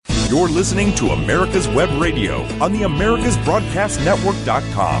You're listening to America's Web Radio on the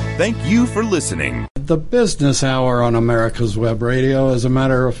AmericasBroadcastNetwork.com. Thank you for listening. The Business Hour on America's Web Radio, as a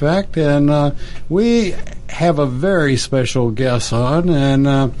matter of fact, and we have a very special guest on,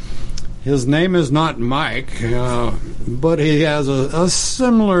 and his name is not Mike, but he has a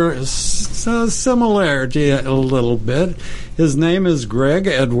similarity a little bit. His name is Greg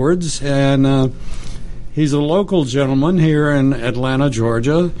Edwards, and he's a local gentleman here in Atlanta,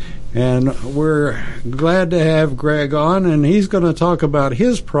 Georgia, and we're glad to have Greg on, and he's going to talk about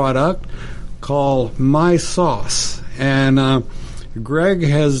his product called My Sauce. And Greg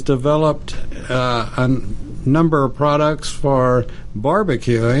has developed a number of products for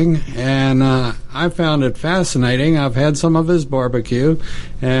barbecuing, and I found it fascinating. I've had some of his barbecue,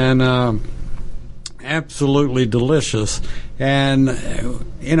 and absolutely delicious. And,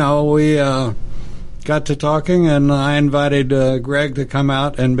 you know, we got to talking, and I invited Greg to come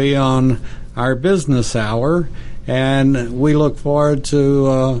out and be on our business hour, and we look forward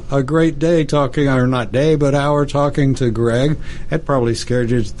to a great day talking, or not day, but hour talking to Greg. That probably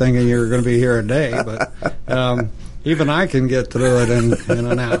scared you thinking you were going to be here a day, but even I can get through it in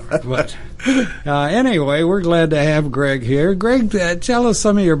an hour. But anyway, we're glad to have Greg here. Greg, tell us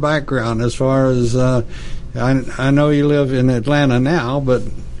some of your background as far as, I know you live in Atlanta now, but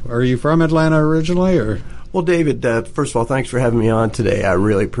are you from Atlanta originally, or? Well, David, first of all, thanks for having me on today. I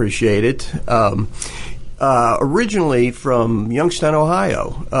really appreciate it. Originally from Youngstown,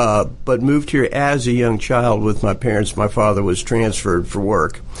 Ohio, but moved here as a young child with my parents. My father was transferred for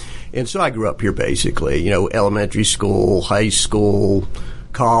work. And so I grew up here basically, elementary school, high school,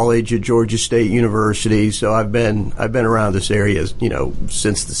 college at Georgia State University. So I've been around this area,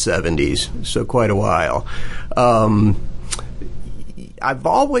 since the 70s, so quite a while. I've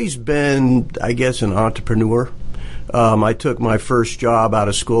always been, I guess, an entrepreneur. I took my first job out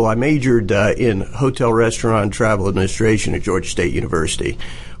of school. I majored in hotel, restaurant, and travel administration at Georgia State University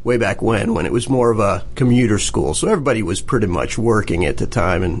way back when it was more of a commuter school. So everybody was pretty much working at the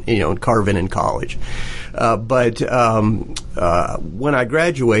time and carving in college. But when I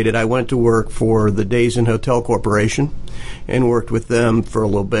graduated, I went to work for the Days Inn Hotel Corporation and worked with them for a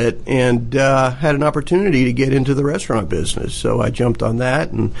little bit, and had an opportunity to get into the restaurant business. So I jumped on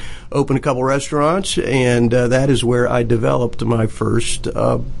that and opened a couple restaurants, and that is where I developed my first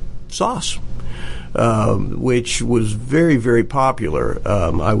sauce, which was very, very popular.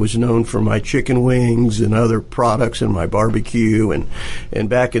 I was known for my chicken wings and other products and my barbecue, and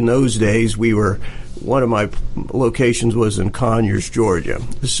back in those days, one of my locations was in Conyers, Georgia.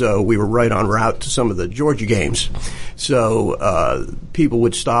 So we were right en route to some of the Georgia games. So people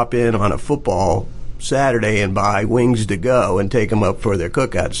would stop in on a football Saturday and buy wings to go and take them up for their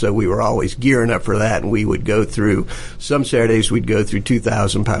cookout. So we were always gearing up for that, and we would go through, some Saturdays we'd go through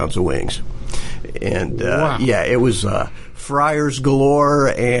 2,000 pounds of wings. And wow. Yeah, it was fryers galore,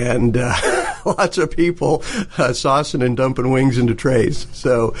 and lots of people saucing and dumping wings into trays.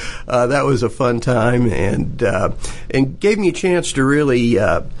 So that was a fun time, and gave me a chance to really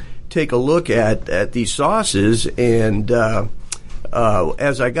take a look at these sauces. And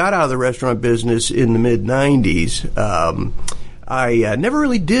as I got out of the restaurant business in the mid-'90s, I never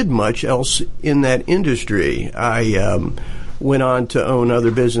really did much else in that industry. I went on to own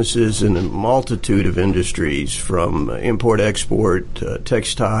other businesses in a multitude of industries, from import-export,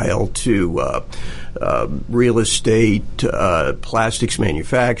 textile, to real estate, plastics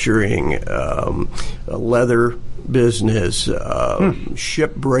manufacturing, leather business,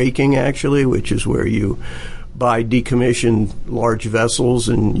 shipbreaking, actually, which is where you buy decommissioned large vessels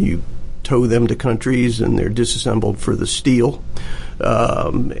and you tow them to countries and they're disassembled for the steel.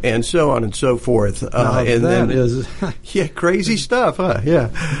 And so on and so forth. And that is yeah, crazy stuff, huh?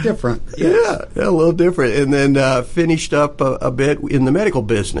 Yeah. Different. Yes. Yeah, a little different. And then finished up a bit in the medical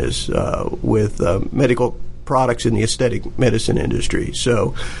business with medical products in the aesthetic medicine industry.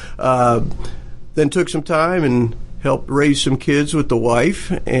 So then took some time and helped raise some kids with the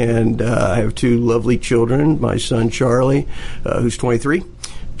wife. And I have two lovely children. My son, Charlie, who's 23.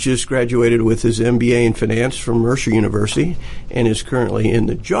 Just graduated with his MBA in finance from Mercer University and is currently in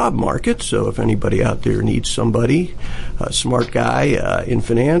the job market. So if anybody out there needs somebody, a smart guy in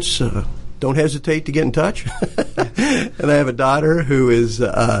finance, don't hesitate to get in touch. And I have a daughter who is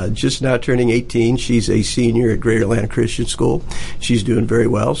just now turning 18. She's a senior at Greater Atlanta Christian School. She's doing very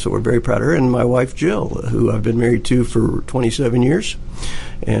well, so we're very proud of her. And my wife, Jill, who I've been married to for 27 years,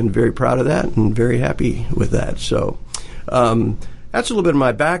 and very proud of that and very happy with that. So that's a little bit of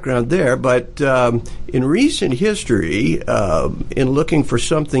my background there, but in recent history, in looking for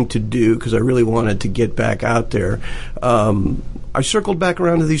something to do, because I really wanted to get back out there, I circled back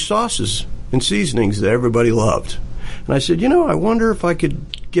around to these sauces and seasonings that everybody loved. And I said, I wonder if I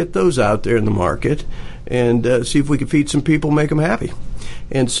could get those out there in the market and see if we could feed some people, make them happy.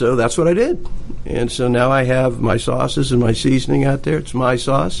 And so that's what I did. And so now I have my sauces and my seasoning out there. It's My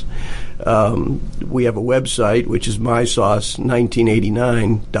Sauce. We have a website, which is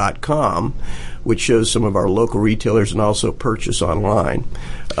mysauce1989.com, which shows some of our local retailers and also purchase online.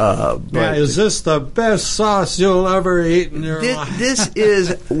 Is this the best sauce you'll ever eat in your life? This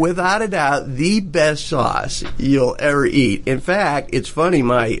is, without a doubt, the best sauce you'll ever eat. In fact, it's funny,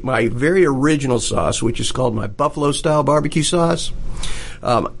 my very original sauce, which is called my Buffalo-style barbecue sauce,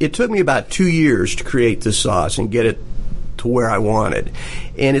 it took me about 2 years to create this sauce and get it to where I wanted.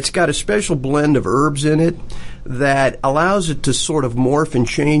 And it's got a special blend of herbs in it that allows it to sort of morph and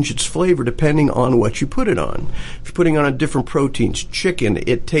change its flavor depending on what you put it on. If you're putting on different proteins, chicken,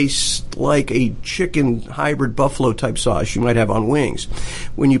 it tastes like a chicken hybrid buffalo type sauce you might have on wings.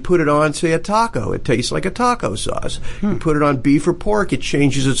 When you put it on, say, a taco, it tastes like a taco sauce. You put it on beef or pork, it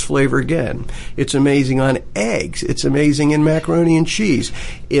changes its flavor again. It's amazing on eggs. It's amazing in macaroni and cheese.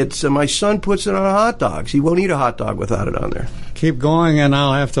 It's my son puts it on hot dogs. He won't eat a hot dog without it on there. Keep going, and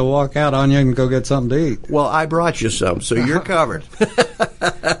I'll have to walk out on you and go get something to eat. Well, I brought you some, so you're covered.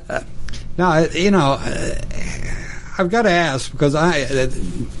 Now, I've got to ask, because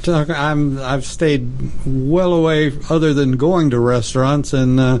I've stayed well away, other than going to restaurants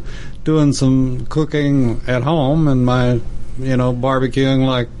and doing some cooking at home, and my, barbecuing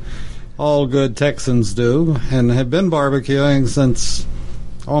like all good Texans do, and have been barbecuing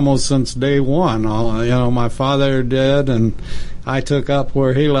almost since day one. My father did, and I took up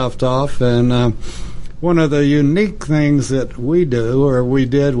where he left off. And one of the unique things that we do, or we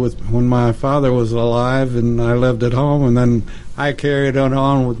did when my father was alive and I lived at home, and then I carried it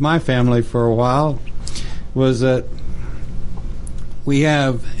on with my family for a while, was that we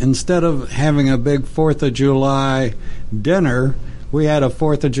instead of having a big 4th of July dinner, we had a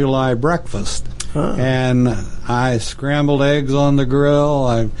 4th of July breakfast. Huh. And I scrambled eggs on the grill.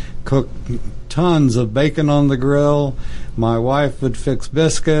 I cooked tons of bacon on the grill. My wife would fix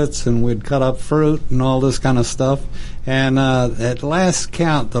biscuits, and we'd cut up fruit and all this kind of stuff. And at last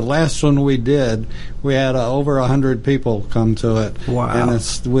count, the last one we did, we had over 100 people come to it. Wow. And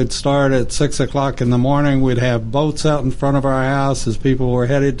we'd start at 6 o'clock in the morning. We'd have boats out in front of our house as people were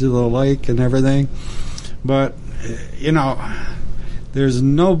headed to the lake and everything. But, there's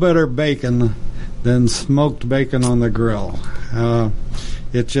no better bacon than smoked bacon on the grill.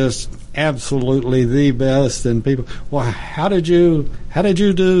 It's just absolutely the best. And people, well, how did you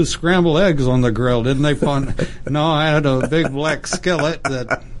do scrambled eggs on the grill? Didn't they fun? No, I had a big black skillet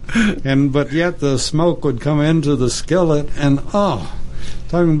but yet the smoke would come into the skillet, and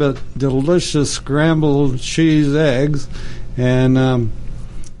talking about delicious scrambled cheese eggs, and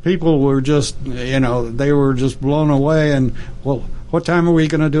people were just, they were just blown away. And well, what time are we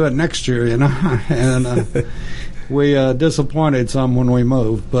going to do it next year, And we disappointed some when we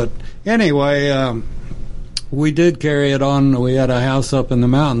moved. But anyway, we did carry it on. We had a house up in the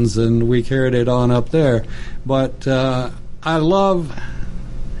mountains, and we carried it on up there. But I love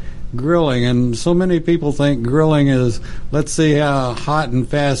grilling, and so many people think grilling is, let's see how hot and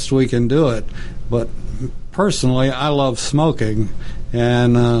fast we can do it. But personally, I love smoking,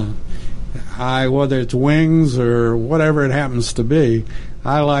 and whether it's wings or whatever it happens to be,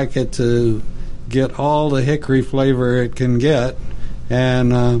 I like it to get all the hickory flavor it can get.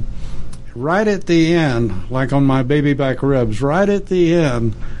 And right at the end, like on my baby back ribs, right at the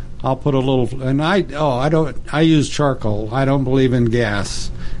end, I'll put a little, and I use charcoal. I don't believe in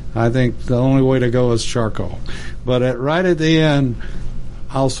gas. I think the only way to go is charcoal. But right at the end,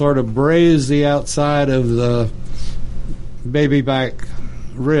 I'll sort of braise the outside of the baby back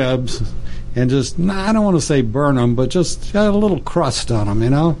ribs, and just, I don't want to say burn them, but just a little crust on them,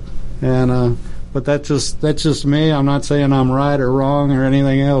 And but that's just me. I'm not saying I'm right or wrong or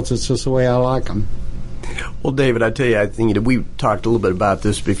anything else. It's just the way I like them. Well, David, I tell you, I think we talked a little bit about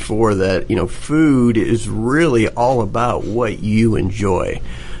this before, that food is really all about what you enjoy.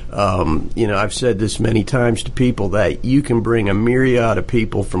 I've said this many times to people, that you can bring a myriad of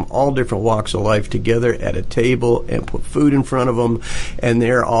people from all different walks of life together at a table and put food in front of them, and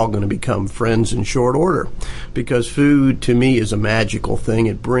they're all going to become friends in short order. Because food, to me, is a magical thing.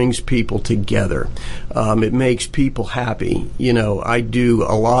 It brings people together. It makes people happy. I do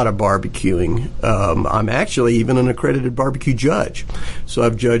a lot of barbecuing. I'm actually even an accredited barbecue judge. So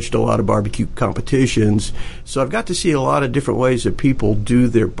I've judged a lot of barbecue competitions. So I've got to see a lot of different ways that people do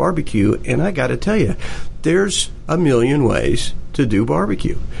their barbecue, and I got to tell you, there's a million ways to do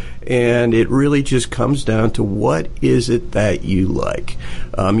barbecue. And it really just comes down to what is it that you like.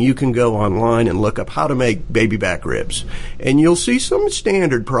 You can go online and look up how to make baby back ribs, and you'll see some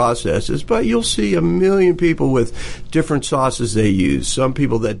standard processes, but you'll see a million people with different sauces they use. Some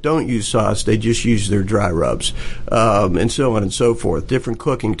people that don't use sauce, they just use their dry rubs, and so on and so forth, different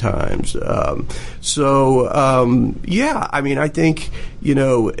cooking times. Yeah, I mean, I think,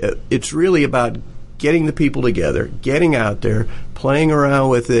 it's really about getting the people together, getting out there, playing around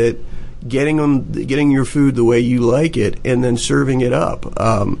with it, getting your food the way you like it, and then serving it up.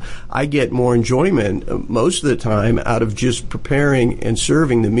 I get more enjoyment most of the time out of just preparing and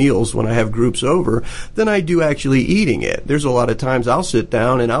serving the meals when I have groups over than I do actually eating it. There's a lot of times I'll sit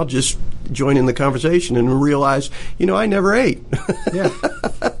down and I'll just join in the conversation and realize, I never ate. Yeah.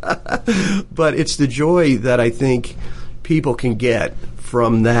 But it's the joy that I think people can get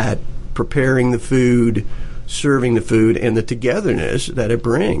from that, preparing the food, serving the food, and the togetherness that it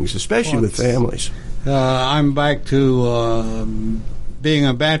brings, especially with families. I'm back to being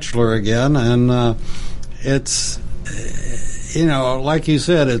a bachelor again, and it's, like you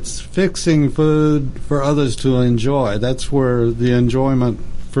said, it's fixing food for others to enjoy. That's where the enjoyment,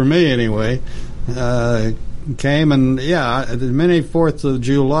 for me anyway, came. And, many 4th of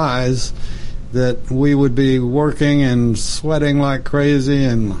Julys that we would be working and sweating like crazy,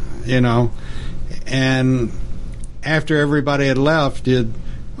 and and after everybody had left,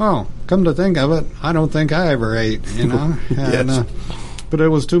 come to think of it, I don't think I ever ate, and, yes. But it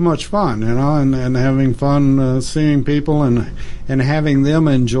was too much fun, and having fun seeing people and having them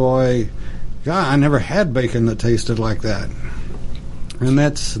enjoy. God, I never had bacon that tasted like that. And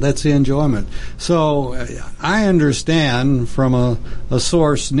that's the enjoyment. So I understand from a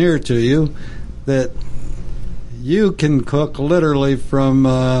source near to you that you can cook literally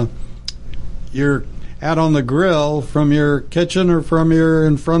from your out on the grill from your kitchen or from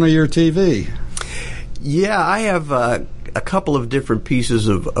in front of your TV. Yeah, I have a couple of different pieces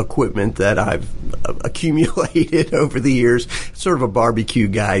of equipment that I've accumulated over the years. It's sort of a barbecue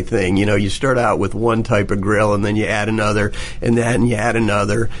guy thing. You start out with one type of grill, and then you add another, and then you add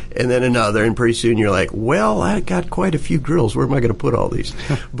another, and then another, and pretty soon you're like, well, I got quite a few grills. Where am I going to put all these?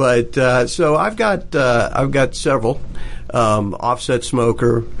 But so I've got several. Offset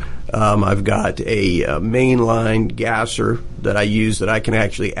smoker. I've got a mainline gasser that I use that I can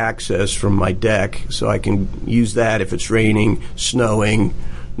actually access from my deck, so I can use that if it's raining, snowing,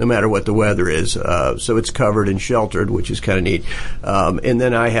 no matter what the weather is. So it's covered and sheltered, which is kind of neat. And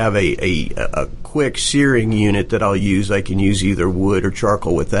then I have a quick searing unit that I'll use. I can use either wood or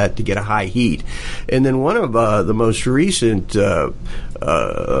charcoal with that to get a high heat. And then one of the most recent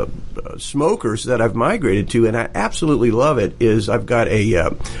smokers that I've migrated to, and I absolutely love it, is I've got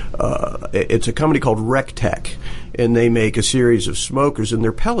it's a company called Rectech, and they make a series of smokers, and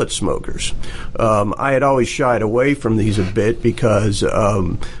they're pellet smokers. I had always shied away from these a bit because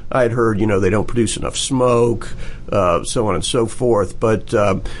I had heard, they don't produce enough smoke, so on and so forth. But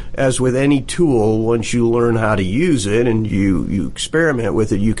as with any tool, once you learn how to use it and you experiment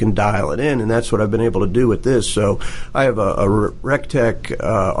with it, you can dial it in, and that's what I've been able to do with this. So I have a Rectech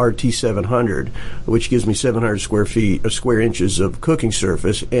RT700, which gives me 700 square inches of cooking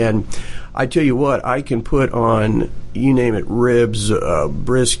surface, and I tell you what, I can put on, you name it, ribs,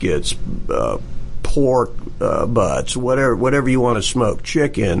 briskets, pork butts, whatever you want to smoke,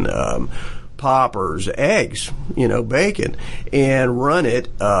 chicken, poppers, eggs, bacon, and run it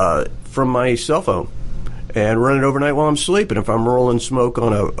from my cell phone. And run it overnight while I'm sleeping. If I'm rolling smoke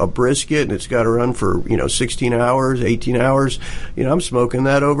on a brisket and it's got to run for 16 hours, 18 hours, I'm smoking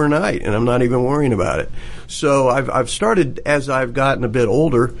that overnight, and I'm not even worrying about it. So I've started, as I've gotten a bit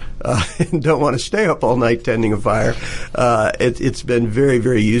older and don't want to stay up all night tending a fire. It's been very,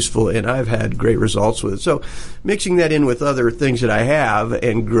 very useful, and I've had great results with it. So mixing that in with other things that I have,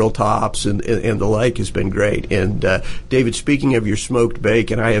 and grill tops and the like, has been great. And David, speaking of your smoked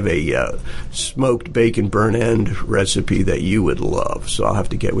bacon, I have a smoked bacon burn end recipe that you would love. So I'll have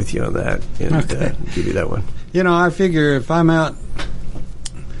to get with you on that and give you that one. I figure if I'm out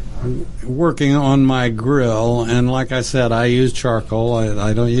working on my grill, and like I said, I use charcoal,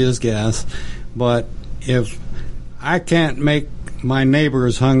 I don't use gas, but if I can't make my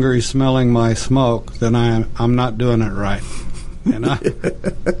neighbors hungry smelling my smoke, then I'm not doing it right.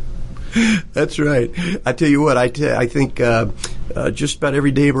 That's right. I tell you what, I think just about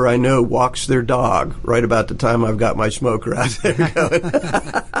every neighbor I know walks their dog right about the time I've got my smoker out there going.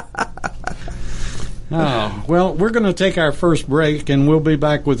 Oh, well, we're going to take our first break, and we'll be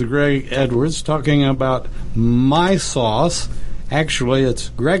back with Greg Edwards talking about my sauce. Actually, it's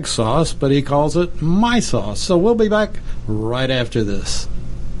Greg's sauce, but he calls it my sauce. So we'll be back right after this.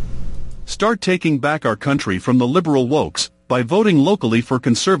 Start taking back our country from the liberal wokes by voting locally for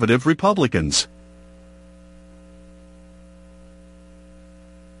conservative Republicans.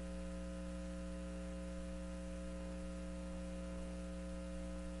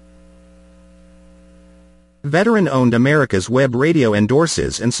 Veteran-owned America's Web Radio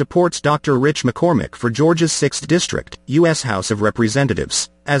endorses and supports Dr. Rich McCormick for Georgia's 6th District, U.S. House of Representatives.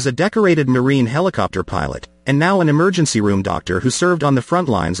 As a decorated Marine helicopter pilot, and now an emergency room doctor who served on the front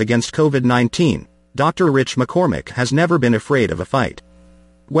lines against COVID-19, Dr. Rich McCormick has never been afraid of a fight.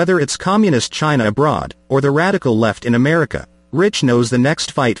 Whether it's communist China abroad, or the radical left in America, Rich knows the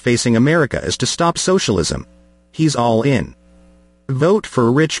next fight facing America is to stop socialism. He's all in. Vote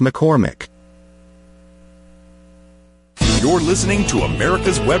for Rich McCormick. You're listening to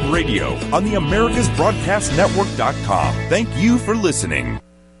America's Web Radio on the AmericasBroadcastNetwork.com. Thank you for listening.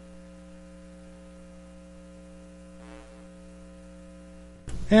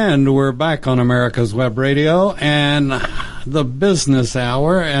 And we're back on America's Web Radio and the Business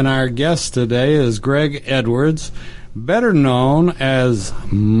Hour, and our guest today is Greg Edwards, better known as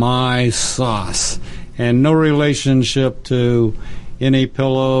My Sauce, and no relationship to any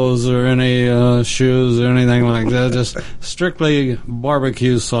pillows or any shoes or anything like that. Just strictly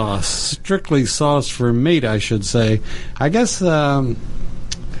barbecue sauce. Strictly sauce for meat, I should say. I guess, well,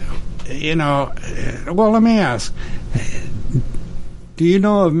 let me ask. Do you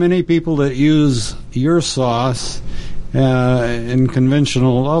know of many people that use your sauce in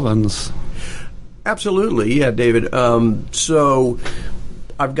conventional ovens? Absolutely, yeah, David. So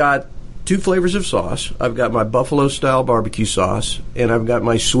I've got 2 flavors of sauce. I've got my buffalo-style barbecue sauce, and I've got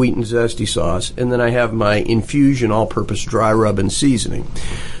my sweet and zesty sauce, and then I have my infusion all-purpose dry rub and seasoning.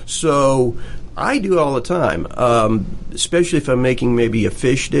 So I do it all the time, especially if I'm making maybe a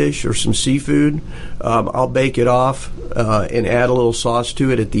fish dish or some seafood. I'll bake it off and add a little sauce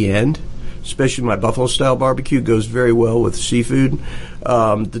to it at the end. Especially my buffalo-style barbecue goes very well with seafood.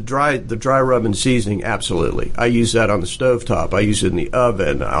 The dry rub and seasoning, absolutely. I use that on the stovetop. I use it in the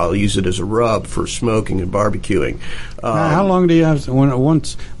oven. I'll use it as a rub for smoking and barbecuing. How long do you have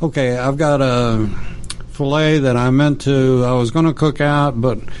to, okay, I've got a filet that I was going to cook out,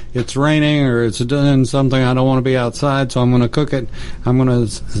 but it's raining or it's doing something. I don't want to be outside, so I'm going to cook it. I'm going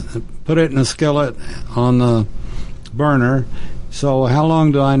to put it in a skillet on the burner. So how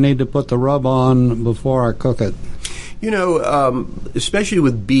long do I need to put the rub on before I cook it? Especially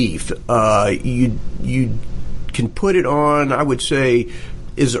with beef, you can put it on, I would say,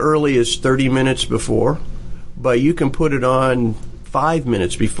 as early as 30 minutes before, but you can put it on 5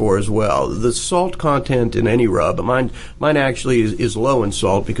 minutes before as well. The salt content in any rub, mine actually is low in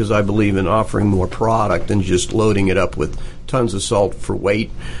salt because I believe in offering more product than just loading it up with tons of salt for weight.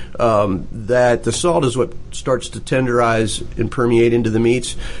 That the salt is what starts to tenderize and permeate into the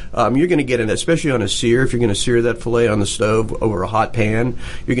meats. You're going to get it, especially on a sear. If you're going to sear that filet on the stove over a hot pan,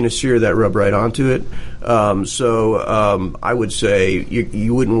 you're going to sear that rub right onto it. So I would say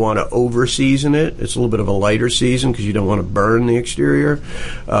you wouldn't want to over-season it. It's a little bit of a lighter season because you don't want to burn the exterior.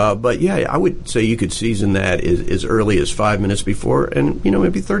 But yeah, I would say you could season that as early as 5 minutes before, and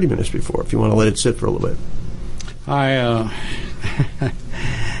maybe 30 minutes before if you want to let it sit for a little bit.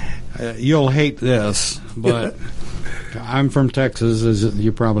 You'll hate this, but I'm from Texas, as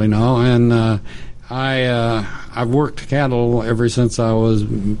you probably know, and I've worked cattle ever since I was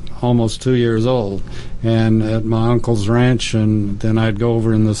almost 2 years old, and at my uncle's ranch, and then I'd go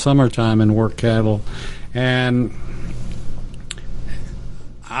over in the summertime and work cattle, and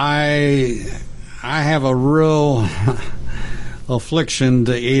I have a real affliction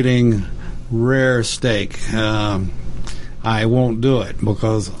to eating rare steak. I won't do it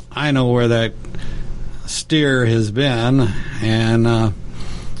because I know where that steer has been, and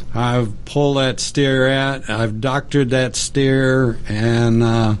I've pulled that steer out. I've doctored that steer, and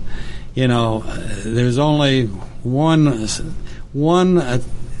there's only one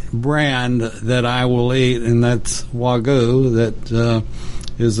brand that I will eat, and that's Wagyu. That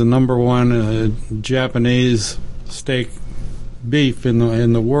is the number one Japanese steak beef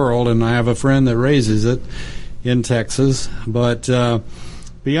in the world, and I have a friend that raises it in Texas. But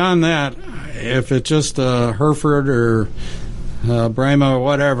beyond that, if it's just a Hereford or Brahma or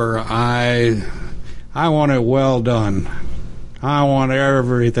whatever, I want it well done. I want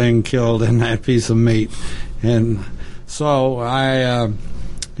everything killed in that piece of meat, and so I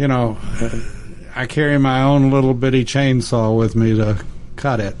carry my own little bitty chainsaw with me to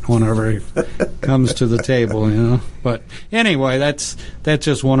cut it whenever it comes to the table, But anyway, that's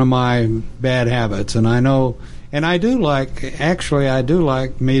just one of my bad habits, and I know, and I do like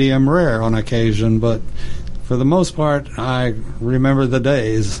medium rare on occasion, but for the most part, I remember the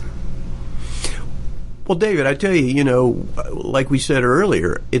days. Well, David, I tell you, like we said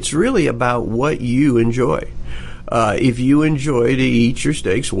earlier, it's really about what you enjoy. If you enjoy to eat your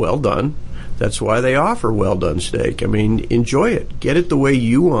steaks well done, that's why they offer well-done steak. I mean, enjoy it. Get it the way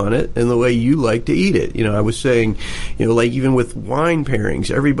you want it and the way you like to eat it. I was saying, like even with wine pairings,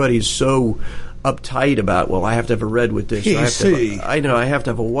 everybody's so uptight about, well, I have to have a red with this. I have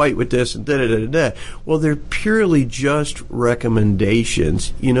to have a white with this, and da-da-da-da-da. Well, they're purely just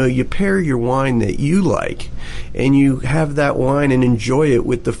recommendations. You pair your wine that you like, and you have that wine and enjoy it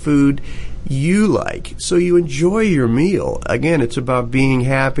with the food you like. So you enjoy your meal. Again, it's about being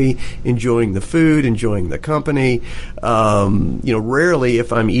happy, enjoying the food, enjoying the company. Rarely,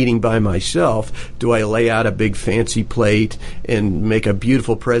 if I'm eating by myself, do I lay out a big fancy plate and make a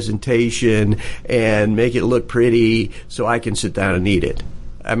beautiful presentation and make it look pretty so I can sit down and eat it.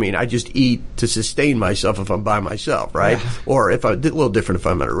 I mean, I just eat to sustain myself if I'm by myself, right? Yeah. Or if a little different if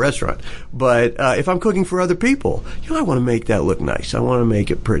I'm at a restaurant. But if I'm cooking for other people, I want to make that look nice. I want to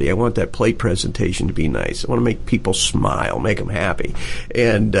make it pretty. I want that plate presentation to be nice. I want to make people smile, make them happy.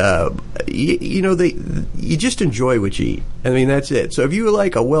 And, you just enjoy what you eat. I mean, that's it. So if you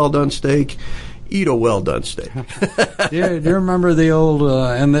like a well-done steak, eat a well-done steak. Do you remember the old,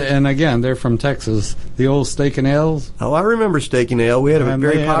 and again, they're from Texas, the old Steak and Ales? Oh, I remember Steak and Ale. We had a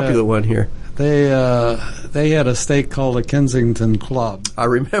very popular one here. They had a steak called a Kensington Club. I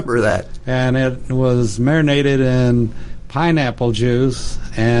remember that. And it was marinated in pineapple juice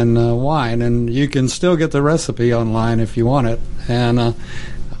and wine, and you can still get the recipe online if you want it. And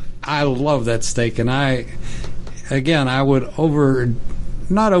I love that steak, and I would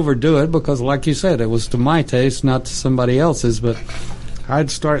not overdo it, because like you said, it was to my taste, not to somebody else's, but I'd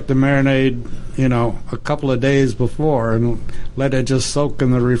start the marinade, a couple of days before and let it just soak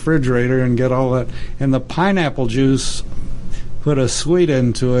in the refrigerator and get all that. And the pineapple juice put a sweet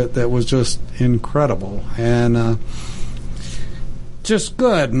into it that was just incredible and just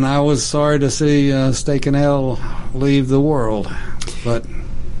good. And I was sorry to see Steak and Ale leave the world, but...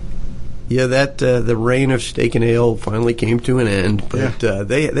 Yeah, that the reign of Steak and Ale finally came to an end, but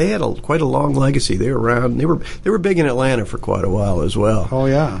they had quite a long legacy. They were around. They were big in Atlanta for quite a while as well. Oh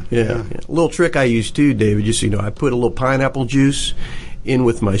yeah. A little trick I use too, David. Just I put a little pineapple juice in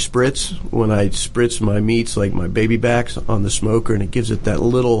with my spritz when I spritz my meats, like my baby backs, on the smoker, and it gives it that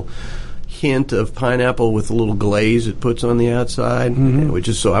little hint of pineapple with a little glaze it puts on the outside, which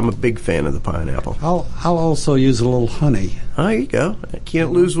is I'm a big fan of the pineapple. I'll also use a little honey. There you go. I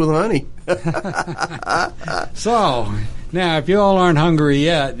can't lose with honey. So now, if you all aren't hungry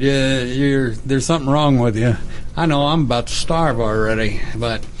yet, there's something wrong with you. I know I'm about to starve already,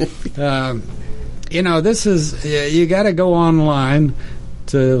 but this is you got to go online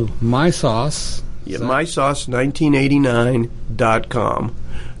to My Sauce. Yeah, MySauce1989.com.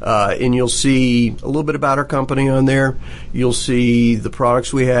 And you'll see a little bit about our company on there. You'll see the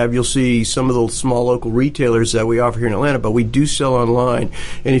products we have. You'll see some of the small local retailers that we offer here in Atlanta, but we do sell online.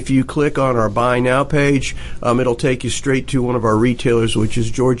 And if you click on our Buy Now page, it'll take you straight to one of our retailers, which is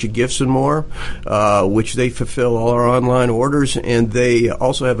Georgia Gifts and More, which they fulfill all our online orders. And they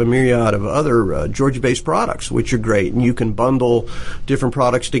also have a myriad of other Georgia-based products, which are great. And you can bundle different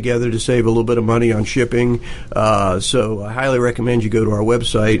products together to save a little bit of money on shipping. So I highly recommend you go to our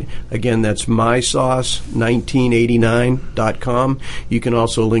website. Again, that's mysauce1989.com. You can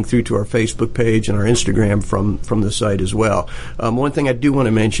also link through to our Facebook page and our Instagram from the site as well. One thing I do want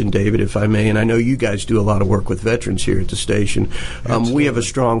to mention, David, if I may, and I know you guys do a lot of work with veterans here at the station. We have a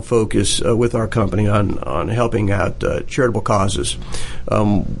strong focus with our company on helping out charitable causes.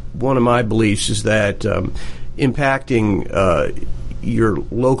 One of my beliefs is that impacting your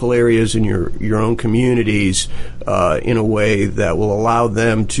local areas and your own communities in a way that will allow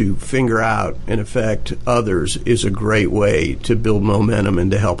them to finger out and affect others is a great way to build momentum and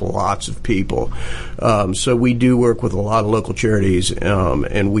to help lots of people. So we do work with a lot of local charities,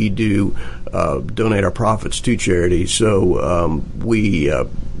 and we do donate our profits to charities. So we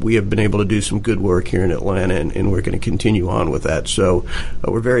have been able to do some good work here in Atlanta, and we're going to continue on with that. So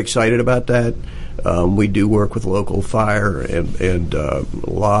we're very excited about that. We do work with local fire and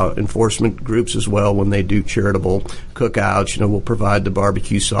law enforcement groups as well when they do charitable cookouts. We'll provide the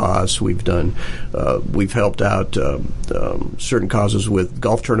barbecue sauce. We've helped out certain causes with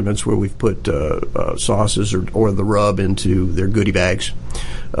golf tournaments where we've put sauces or the rub into their goodie bags.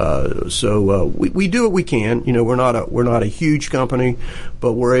 So we do what we can. We're not a huge company,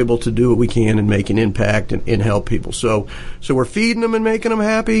 but we're able to do what we can and make an impact and help people. So we're feeding them and making them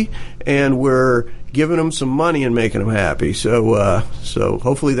happy, and we're giving them some money and making them happy. So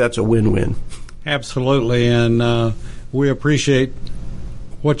hopefully that's a win-win. Absolutely, and we appreciate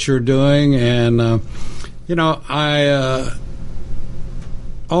what you're doing. And I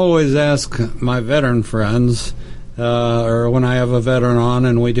always ask my veteran friends, or when I have a veteran on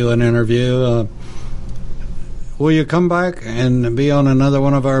and we do an interview, will you come back and be on another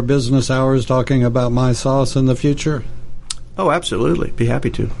one of our business hours talking about my sauce in the future? Oh, absolutely. Be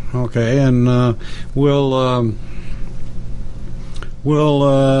happy to. Okay, and we'll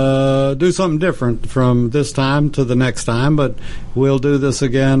do something different from this time to the next time, but we'll do this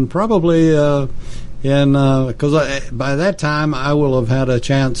again probably because by that time I will have had a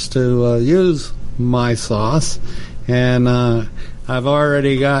chance to use my sauce, and I've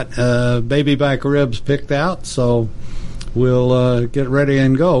already got baby back ribs picked out, so we'll get ready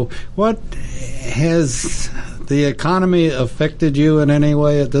and go. What has the economy affected you in any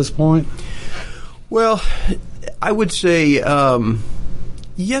way at this point? Well, I would say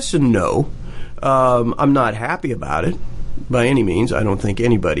yes and no. I'm not happy about it by any means. I don't think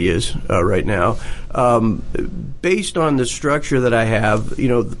anybody is right now. Based on the structure that I have,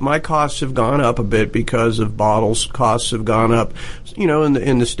 my costs have gone up a bit because of bottles. Costs have gone up,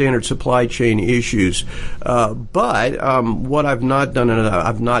 in the standard supply chain issues. But what I've not done,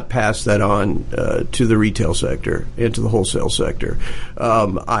 I've not passed that on to the retail sector and to the wholesale sector.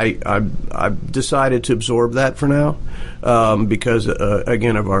 I've decided to absorb that for now because,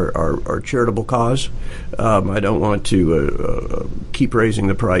 again, of our charitable cause. I don't want to keep raising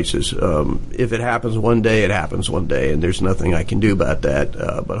the prices. If it happens one day, it happens one day, and there's nothing I can do about that.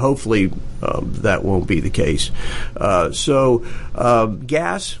 But hopefully that won't be the case. So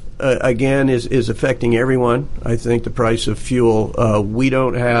gas, again, is affecting everyone. I think the price of fuel, we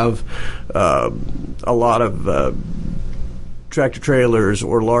don't have a lot of tractor trailers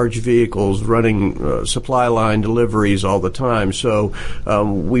or large vehicles running supply line deliveries all the time, so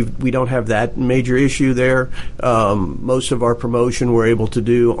we don't have that major issue there. Most of our promotion we're able to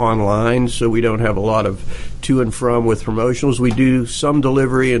do online, so we don't have a lot of to and from with promotionals. We do some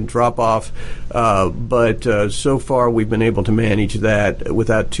delivery and drop off, but so far we've been able to manage that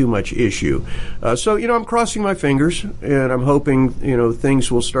without too much issue. So I'm crossing my fingers, and I'm hoping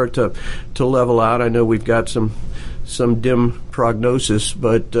things will start to level out. I know we've got some dim prognosis,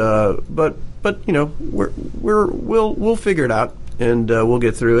 but we'll figure it out, and we'll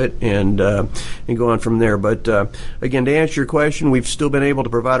get through it and go on from there. But again, to answer your question, we've still been able to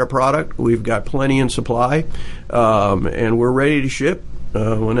provide our product. We've got plenty in supply, and we're ready to ship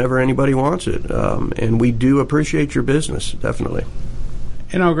whenever anybody wants it. And we do appreciate your business, definitely.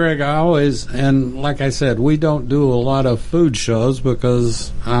 Greg, I always, and like I said, we don't do a lot of food shows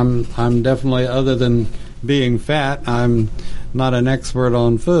because I'm definitely, other than being fat, I'm not an expert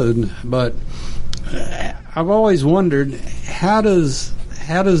on food, but I've always wondered, how does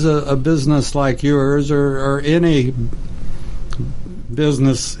a business like yours or any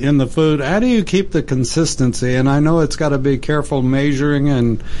business in the food, how do you keep the consistency? And I know it's got to be careful measuring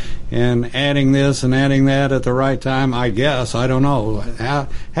and adding this and adding that at the right time, I guess. I don't know.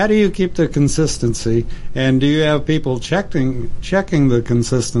 How do you keep the consistency? And do you have people checking the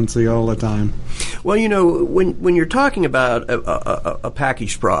consistency all the time? Well, when you're talking about a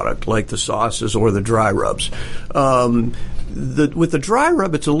packaged product like the sauces or the dry rubs, with the dry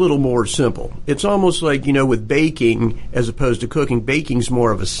rub, it's a little more simple. It's almost like, with baking as opposed to cooking, baking's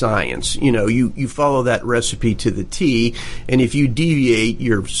more of a science. You follow that recipe to the T, and if you deviate,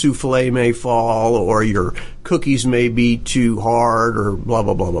 your souffle may fall or your cookies may be too hard or blah,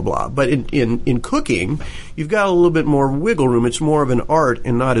 blah, blah, blah, blah. But in cooking, you've got a little bit more wiggle room. It's more of an art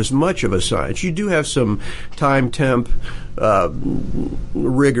and not as much of a science. You do have some time, temp,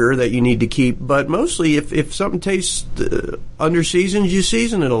 rigor that you need to keep, but mostly if something tastes under seasoned, you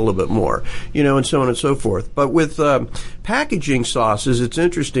season it a little bit more, and so on and so forth. But with packaging sauces, it's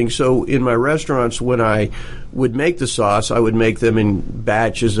interesting. So in my restaurants, when I would make the sauce, I would make them in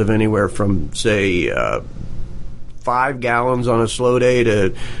batches of anywhere from, say, 5 gallons on a slow day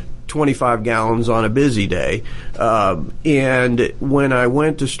to 25 gallons on a busy day. And when I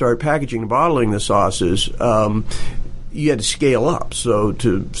went to start packaging and bottling the sauces, you had to scale up. So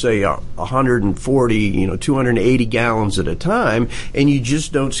to say 140, 280 gallons at a time, and you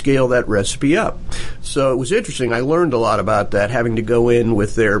just don't scale that recipe up. So it was interesting. I learned a lot about that, having to go in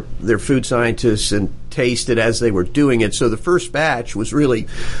with their food scientists and taste it as they were doing it. So the first batch was really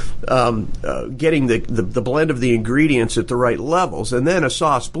getting the blend of the ingredients at the right levels, and then a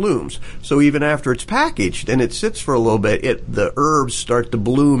sauce blooms. So even after it's packaged and it sits for a little bit, the herbs start to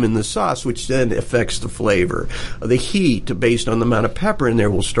bloom in the sauce, which then affects the flavor. The heat, based on the amount of pepper in there,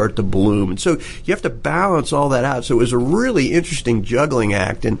 will start to bloom. And so you have to balance all that out. So it was a really interesting juggling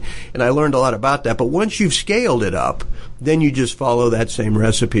act, and I learned a lot about that. But once you've scaled it up, then you just follow that same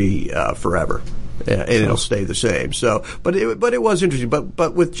recipe forever. And it'll stay the same. So, but it was interesting.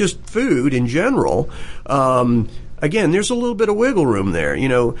 But with just food in general, again, there's a little bit of wiggle room there.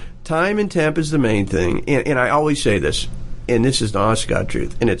 Time and temp is the main thing. And I always say this, and this is the honest to God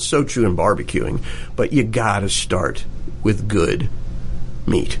truth, and it's so true in barbecuing. But you got to start with good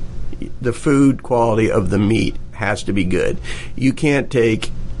meat. The food quality of the meat has to be good. You can't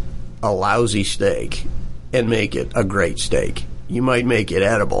take a lousy steak and make it a great steak. You might make it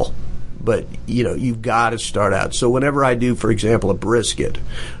edible, but you've got to start out. So whenever I do, for example, a brisket,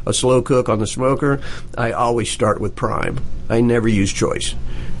 a slow cook on the smoker, I always start with prime. I never use choice.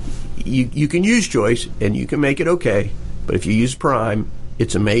 You can use choice and you can make it okay, but if you use prime,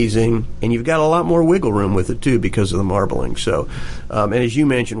 it's amazing, and you've got a lot more wiggle room with it too because of the marbling. So, and as you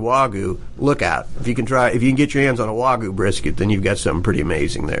mentioned, Wagyu, look out. If you can get your hands on a Wagyu brisket, then you've got something pretty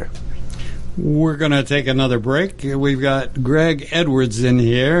amazing there. We're going to take another break. We've got Greg Edwards in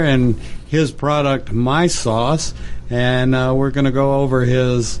here and his product, My Sauce, and we're going to go over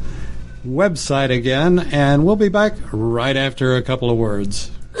his website again, and we'll be back right after a couple of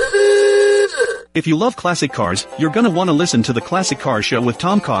words. If you love classic cars, you're going to want to listen to the Classic Car Show with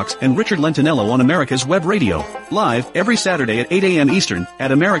Tom Cox and Richard Lentinello on America's Web Radio. Live every Saturday at 8 a.m. Eastern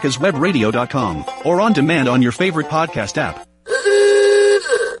at americaswebradio.com or on demand on your favorite podcast app.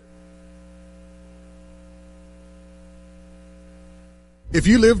 If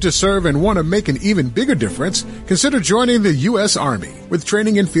you live to serve and want to make an even bigger difference, consider joining the U.S. Army. With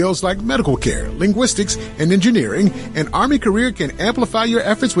training in fields like medical care, linguistics, and engineering, an Army career can amplify your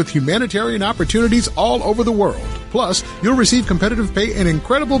efforts with humanitarian opportunities all over the world. Plus, you'll receive competitive pay and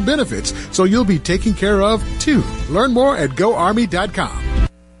incredible benefits, so you'll be taken care of, too. Learn more at GoArmy.com.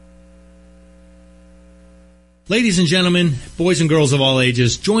 Ladies and gentlemen, boys and girls of all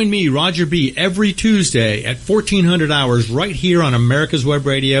ages, join me, Roger B., every Tuesday at 1400 hours right here on America's Web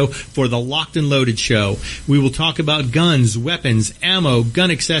Radio for the Locked and Loaded Show. We will talk about guns, weapons, ammo, gun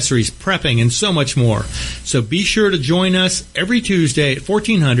accessories, prepping, and so much more. So be sure to join us every Tuesday at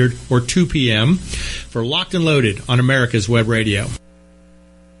 1400 or 2 p.m. for Locked and Loaded on America's Web Radio.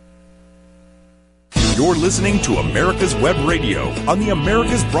 You're listening to America's Web Radio on the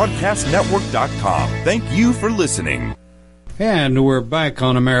AmericasBroadcastNetwork.com. Thank you for listening. And we're back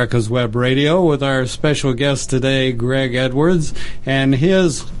on America's Web Radio with our special guest today, Greg Edwards, and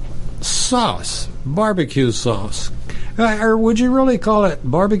his sauce, barbecue sauce. Or would you really call it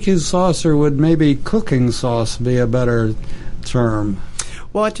barbecue sauce, or would maybe cooking sauce be a better term?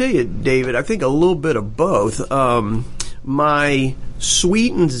 Well, I tell you, David, I think a little bit of both. My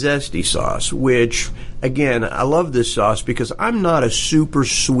sweet and zesty sauce, which, again, I love this sauce because I'm not a super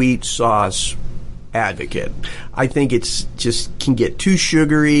sweet sauce advocate. I think it's just can get too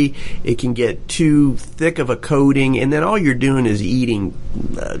sugary, it can get too thick of a coating, and then all you're doing is eating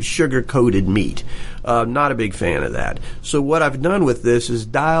sugar-coated meat. Not a big fan of that. So what I've done with this is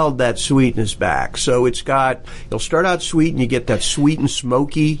dialed that sweetness back. So you'll start out sweet and you get that sweet and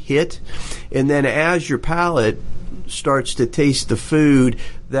smoky hit, and then as your palate starts to taste the food,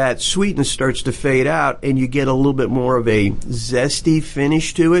 that sweetness starts to fade out and you get a little bit more of a zesty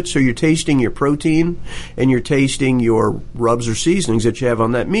finish to it. So you're tasting your protein and you're tasting your rubs or seasonings that you have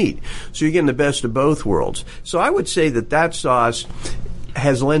on that meat. So you're getting the best of both worlds. So I would say that sauce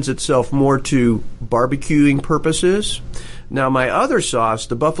lends itself more to barbecuing purposes. Now my other sauce,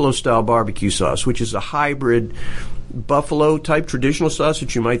 the Buffalo Style Barbecue Sauce, which is a hybrid buffalo type traditional sauce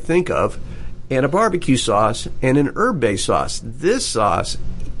that you might think of, and a barbecue sauce, and an herb-based sauce. This sauce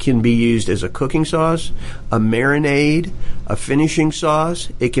can be used as a cooking sauce, a marinade, a finishing sauce.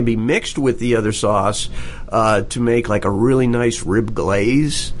 It can be mixed with the other sauce to make like a really nice rib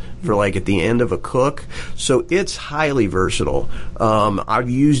glaze for like at the end of a cook. So it's highly versatile. I've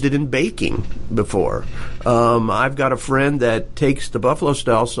used it in baking before. I've got a friend that takes the buffalo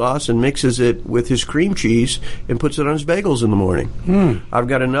style sauce and mixes it with his cream cheese and puts it on his bagels in the morning. I've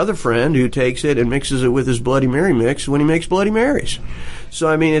got another friend who takes it and mixes it with his Bloody Mary mix when he makes Bloody Marys. So,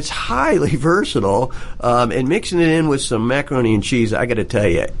 I mean, it's highly versatile, and mixing it in with some macaroni and cheese, I got to tell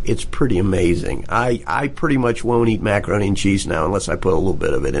you, it's pretty amazing. I pretty much won't eat macaroni and cheese now unless I put a little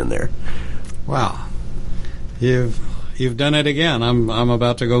bit of it in there. Wow. You've done it again. I'm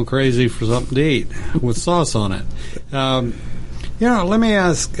about to go crazy for something to eat with sauce on it. Let me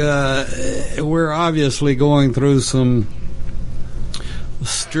ask, we're obviously going through some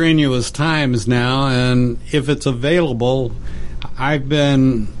strenuous times now, and if it's available, I've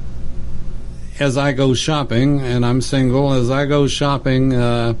been, as I go shopping, and I'm single, as I go shopping,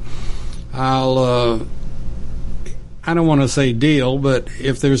 I don't want to say deal, but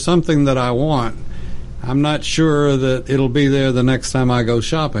if there's something that I want, I'm not sure that it'll be there the next time I go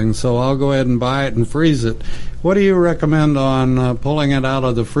shopping, so I'll go ahead and buy it and freeze it. What do you recommend on pulling it out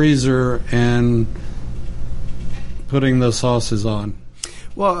of the freezer and putting the sauces on?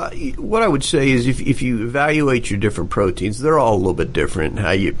 Well, what I would say is if you evaluate your different proteins, they're all a little bit different,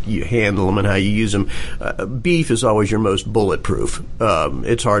 how you handle them and how you use them. Beef is always your most bulletproof.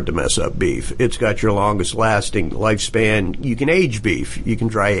 It's hard to mess up beef. It's got your longest lasting lifespan. You can age beef. You can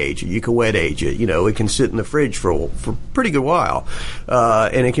dry age it. You can wet age it. It can sit in the fridge for a pretty good while.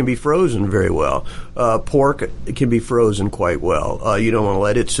 And it can be frozen very well. Pork can be frozen quite well. You don't want to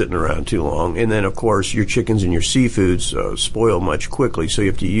let it sitting around too long. And then, of course, your chickens and your seafoods spoil much quickly, so you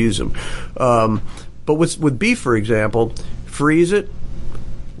have to use them. But with beef, for example, freeze it,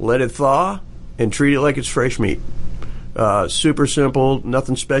 let it thaw, and treat it like it's fresh meat. Super simple,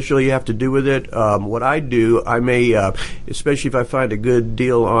 nothing special you have to do with it. What I do, I may, especially if I find a good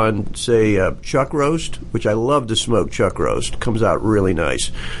deal on, say, chuck roast, which I love to smoke chuck roast, comes out really nice,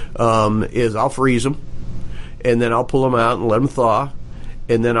 is I'll freeze them, and then I'll pull them out and let them thaw,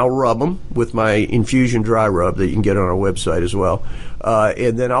 and then I'll rub them with my infusion dry rub that you can get on our website as well.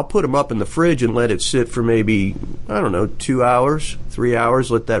 And then I'll put them up in the fridge and let it sit for maybe, 2 hours, 3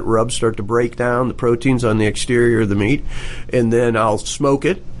 hours. Let that rub start to break down the proteins on the exterior of the meat. And then I'll smoke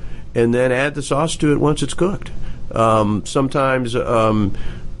it and then add the sauce to it once it's cooked. Sometimes,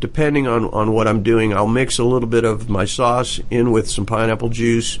 depending on what I'm doing, I'll mix a little bit of my sauce in with some pineapple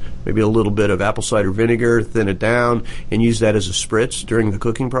juice, maybe a little bit of apple cider vinegar, thin it down, and use that as a spritz during the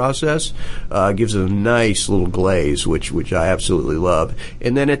cooking process. Gives it a nice little glaze, which I absolutely love.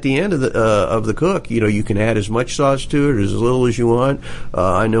 And then at the end of the cook, you can add as much sauce to it or as little as you want.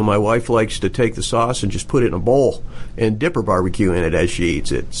 I know my wife likes to take the sauce and just put it in a bowl and dip her barbecue in it as she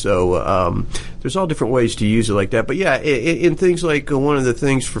eats it. So there's all different ways to use it like that. But yeah, in things like one of the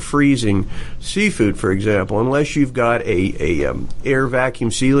things for freezing seafood, for example, unless you've got a air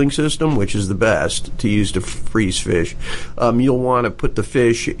vacuum sealing system, which is the best to use to freeze fish, you'll want to put the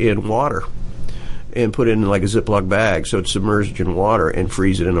fish in water and put it in like a Ziploc bag so it's submerged in water and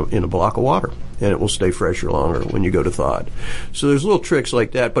freeze it in a block of water, and it will stay fresher longer when you go to thaw it. So there's little tricks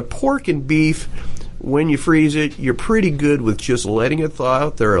like that. But pork and beef, when you freeze it, you're pretty good with just letting it thaw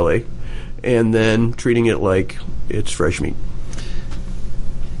out thoroughly and then treating it like it's fresh meat.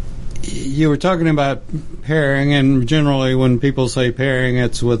 You were talking about pairing, and generally when people say pairing,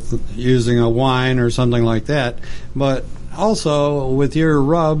 it's with using a wine or something like that. But also with your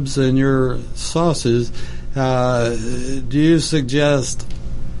rubs and your sauces, do you suggest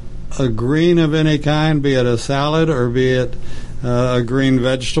a green of any kind, be it a salad or be it a green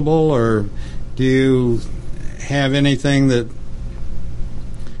vegetable, or do you have anything that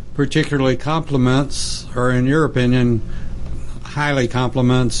particularly complements, or in your opinion, highly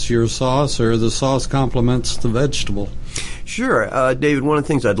complements your sauce, or the sauce complements the vegetable? Sure. David, one of the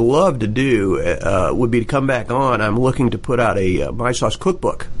things I'd love to do would be to come back on. I'm looking to put out a My Sauce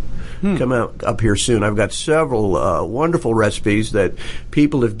cookbook. Come out up here soon. I've got several wonderful recipes that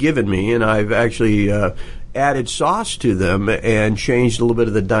people have given me, and I've actually added sauce to them and changed a little bit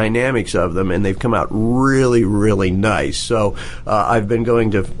of the dynamics of them, and they've come out really, really nice. So I've been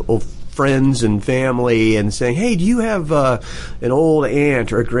going to friends and family and saying, hey, do you have an old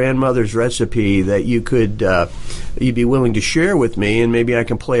aunt or a grandmother's recipe that you'd be willing to share with me, and maybe I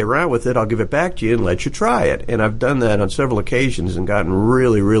can play around with it. I'll give it back to you and let you try it. And I've done that on several occasions and gotten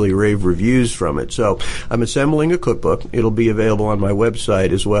really, really rave reviews from it. So I'm assembling a cookbook. It'll be available on my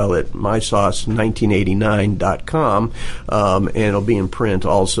website as well at mysauce1989.com, and it'll be in print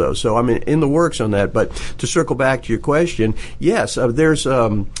also. So I'm in the works on that. But to circle back to your question, yes, I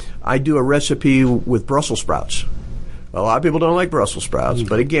do a recipe with Brussels sprouts. A lot of people don't like Brussels sprouts,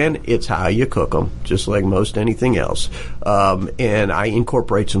 but again, it's how you cook them, just like most anything else. And I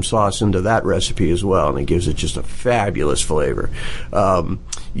incorporate some sauce into that recipe as well, and it gives it just a fabulous flavor.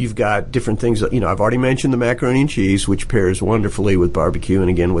 You've got different things. I've already mentioned the macaroni and cheese, which pairs wonderfully with barbecue, and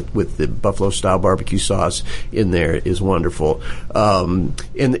again, with the buffalo-style barbecue sauce in there is wonderful. In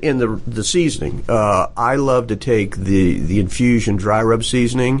the seasoning, I love to take the infusion dry rub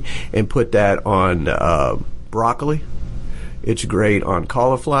seasoning and put that on broccoli. It's great on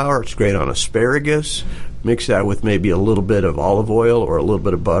cauliflower. It's great on asparagus. Mix that with maybe a little bit of olive oil or a little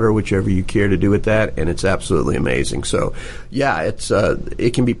bit of butter, whichever you care to do with that, and it's absolutely amazing. So, yeah,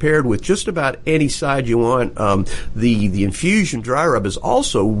 it can be paired with just about any side you want. The infusion dry rub is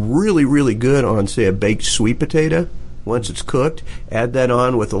also really, really good on, say, a baked sweet potato. Once it's cooked, add that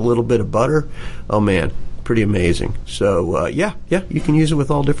on with a little bit of butter. Oh, man. Pretty amazing. So, yeah, you can use it with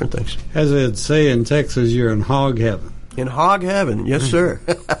all different things. As they'd say in Texas, you're in hog heaven. In hog heaven, yes, sir.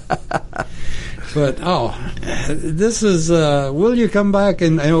 But, this is, will you come back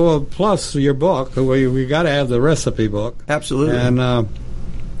and well, plus your book, we got to have the recipe book. Absolutely. And,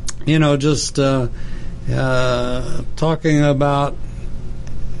 just talking about,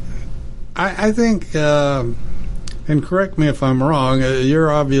 I think, and correct me if I'm wrong,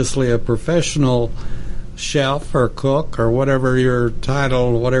 you're obviously a professional chef or cook or whatever your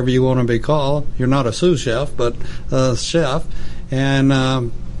title, whatever you want to be called. You're not a sous chef, but a chef.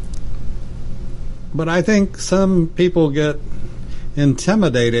 And but I think some people get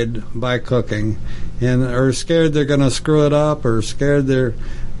intimidated by cooking and are scared they're going to screw it up, or scared they're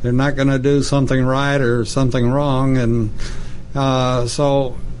not going to do something right or something wrong. And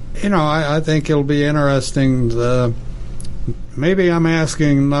so, I think it'll be interesting. Maybe I'm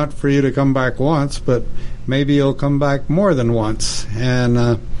asking not for you to come back once, but maybe you'll come back more than once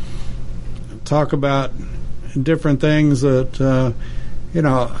and talk about different things that,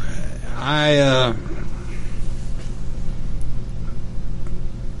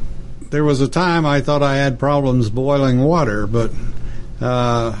 there was a time I thought I had problems boiling water, but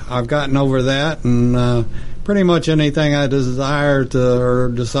I've gotten over that, and pretty much anything I desire to or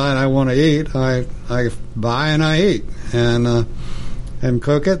decide I want to eat, I buy and I eat and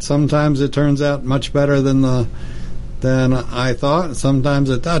cook it. Sometimes it turns out much better than I thought. Sometimes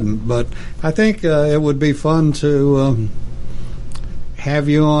it doesn't. But I think it would be fun to have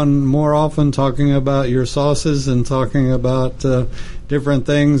you on more often, talking about your sauces and talking about different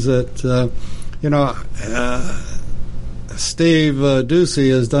things that Steve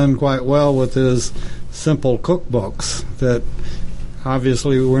Ducey has done quite well with his simple cookbooks. That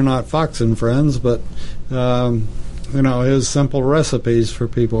obviously we're not Fox and Friends, but his simple recipes for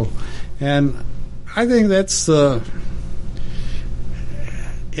people. And I think that's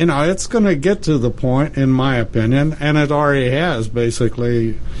it's going to get to the point, in my opinion, and it already has,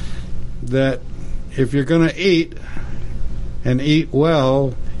 basically, that if you're going to eat and eat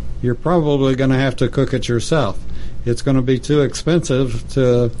well, you're probably going to have to cook it yourself. It's going to be too expensive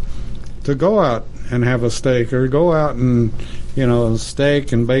to go out and have a steak, or go out and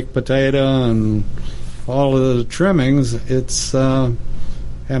steak and baked potato and all of the trimmings. It's and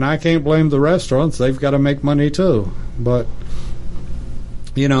I can't blame the restaurants; they've got to make money too. But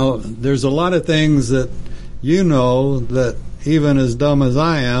there's a lot of things that that even as dumb as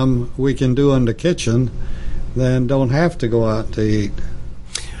I am, we can do in the kitchen, then don't have to go out to eat.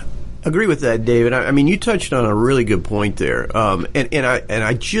 Agree with that, David. I mean, you touched on a really good point there. And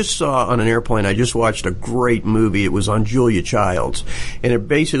I just saw on an airplane, I just watched a great movie. It was on Julia Childs, and it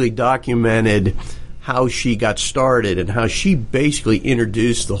basically documented how she got started and how she basically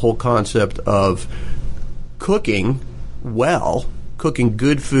introduced the whole concept of cooking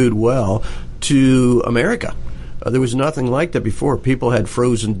good food well to America. There was nothing like that before. People had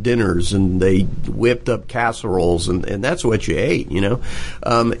frozen dinners, and they whipped up casseroles, and that's what you ate,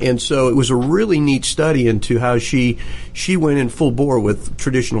 And so it was a really neat study into how she went in full bore with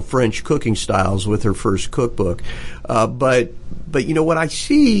traditional French cooking styles with her first cookbook. But what I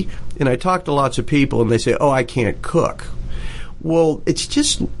see, and I talk to lots of people, and they say, "Oh, I can't cook." Well,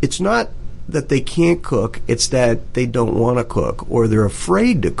 it's not that they can't cook, it's that they don't want to cook, or they're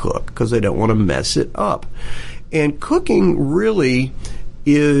afraid to cook because they don't want to mess it up. And cooking really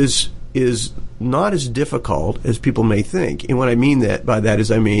is not as difficult as people may think. And what I mean by that is,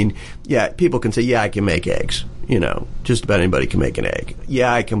 people can say, I can make eggs. Just about anybody can make an egg.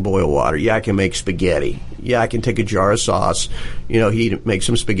 Yeah, I can boil water. Yeah, I can make spaghetti. Yeah, I can take a jar of sauce, heat it, make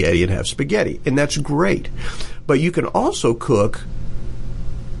some spaghetti and have spaghetti. And that's great. But you can also cook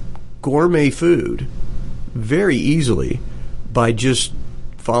gourmet food very easily by just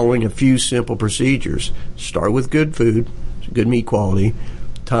following a few simple procedures. Start with good food, good meat quality,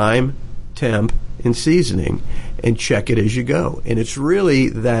 time, temp, and seasoning, and check it as you go. And it's really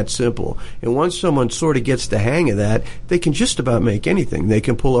that simple. And once someone sort of gets the hang of that, they can just about make anything. They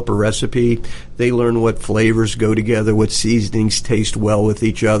can pull up a recipe. They learn what flavors go together, what seasonings taste well with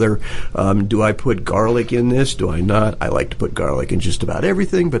each other. Do I put garlic in this? Do I not? I like to put garlic in just about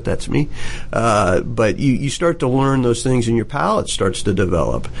everything, but that's me. But you start to learn those things, and your palate starts to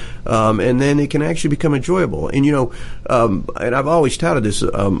develop. And then it can actually become enjoyable. And, and I've always touted this.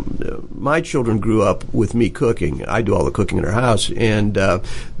 My children grew up with me cooking. I do all the cooking in our house, and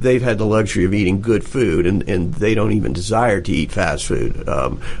they've had the luxury of eating good food, and they don't even desire to eat fast food.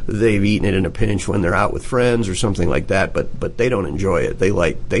 They've eaten it in a pinch when they're out with friends or something like that, but they don't enjoy it.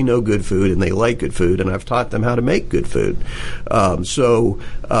 They know good food, and they like good food, and I've taught them how to make good food. So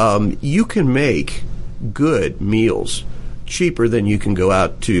you can make good meals cheaper than you can go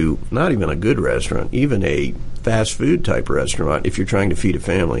out to, not even a good restaurant, even a fast food type restaurant if you're trying to feed a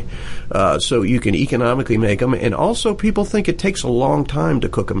family. So you can economically make them, and also people think it takes a long time to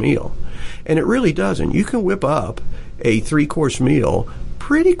cook a meal, and it really doesn't. You can whip up a 3-course meal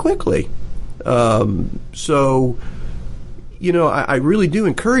pretty quickly. So, you know, I really do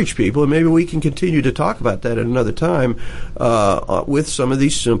encourage people, and maybe we can continue to talk about that at another time, with some of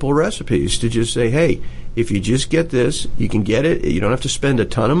these simple recipes, to just say, hey, if you just get this, you can get it. You don't have to spend a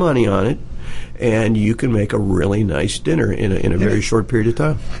ton of money on it, and you can make a really nice dinner in a very short period of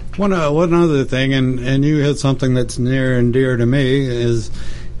time. One other thing, and you had something that's near and dear to me, is,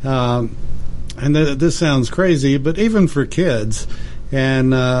 this sounds crazy, but even for kids,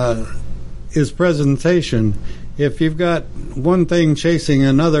 and is presentation. If you've got one thing chasing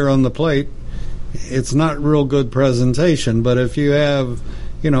another on the plate, it's not real good presentation. But if you have,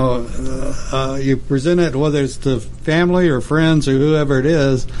 you present it, whether it's to family or friends or whoever it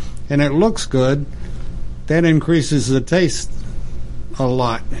is, and it looks good, that increases the taste a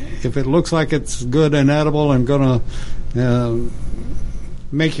lot. If it looks like it's good and edible and going to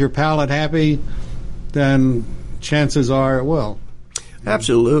make your palate happy, then chances are it will.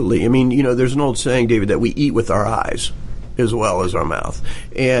 Absolutely. I mean, there's an old saying, David, that we eat with our eyes as well as our mouth.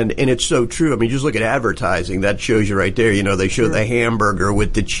 And it's so true. I mean, just look at advertising. That shows you right there. They show the hamburger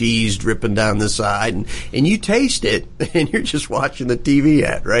with the cheese dripping down the side, and you taste it, and you're just watching the TV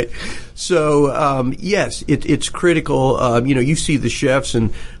ad, right? So, yes, it's critical. You see the chefs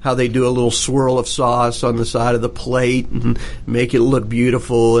and how they do a little swirl of sauce on the side of the plate and make it look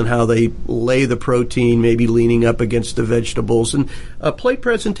beautiful, and how they lay the protein maybe leaning up against the vegetables. And plate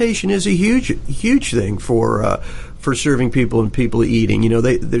presentation is a huge thing for serving people and people eating.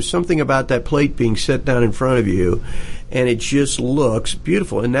 There's something about that plate being set down in front of you, and it just looks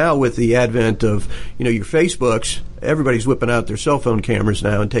beautiful. And now with the advent of, your Facebooks, everybody's whipping out their cell phone cameras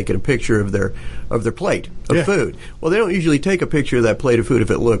now and taking a picture of their plate of food. Well, they don't usually take a picture of that plate of food if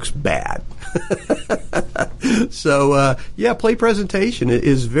it looks bad. So, plate presentation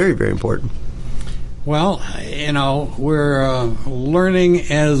is very, very important. Well, we're learning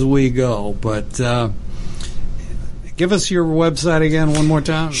as we go, but give us your website again one more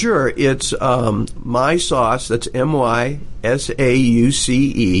time. Sure. It's My Sauce, that's MYSAUCE,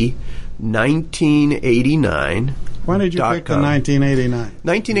 1989. Why did you pick the 1989?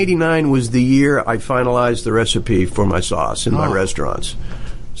 1989 was the year I finalized the recipe for my sauce in my restaurants.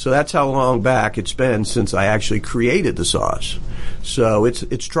 So that's how long back it's been since I actually created the sauce. So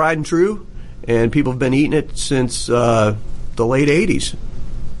it's tried and true, and people have been eating it since the late 80s.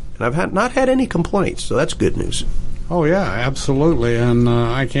 And I've not had any complaints, so that's good news. Oh, yeah, absolutely. And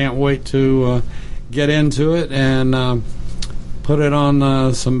I can't wait to get into it and put it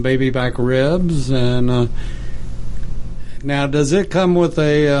on some baby back ribs. And now, does it come with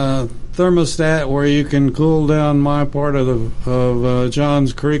a thermostat where you can cool down my part of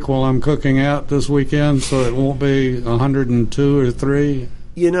Johns Creek while I'm cooking out this weekend, so it won't be 102 or 3?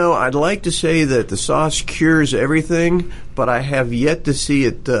 I'd like to say that the sauce cures everything, but I have yet to see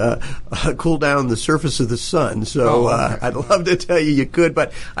it cool down the surface of the sun. So I'd love to tell you could,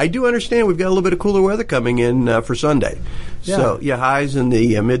 but I do understand we've got a little bit of cooler weather coming in for Sunday. Yeah. So, highs in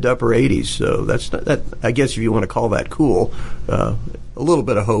the mid to upper 80s. So that's not, that. I guess if you want to call that cool, a little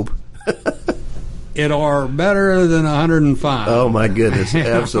bit of hope. It are better than 105. Oh, my goodness.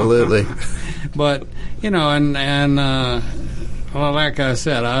 Absolutely. But, well, like I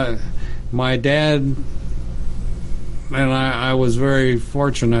said, my dad, and I was very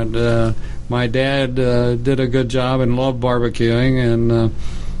fortunate. My dad did a good job and loved barbecuing, and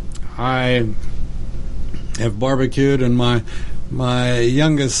I have barbecued. And my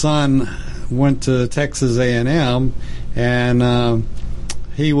youngest son went to Texas A&M, and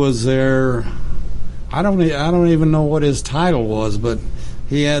he was there. I don't even know what his title was, but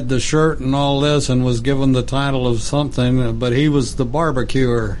he had the shirt and all this and was given the title of something, but he was the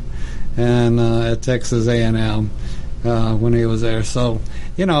barbecuer and at Texas A&M when he was there. So,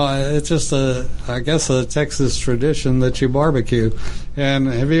 it's just I guess a Texas tradition that you barbecue. And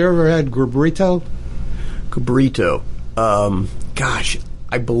have you ever had cabrito? Cabrito. Gosh,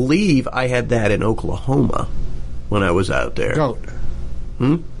 I believe I had that in Oklahoma when I was out there. Goat.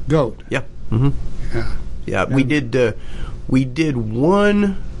 Goat. Yeah. Mm-hmm. Yeah. We did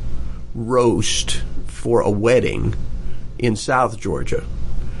one roast for a wedding in South Georgia.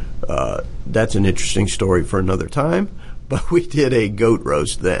 That's an interesting story for another time. But we did a goat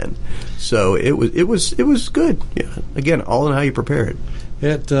roast then, so it was good. Yeah, again, all in how you prepare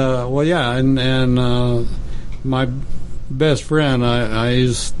it. And my best friend,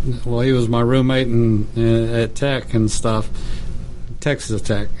 he was my roommate at Tech and stuff, Texas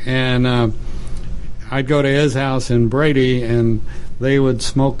Tech, and I'd go to his house in Brady, and they would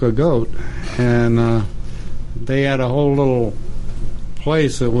smoke a goat, and they had a whole little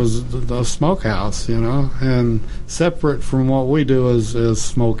place that was the smokehouse, and separate from what we do as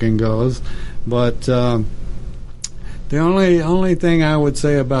smoking goes. But the only thing I would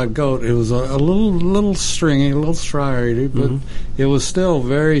say about goat, it was a little stringy, a little striated, but it was still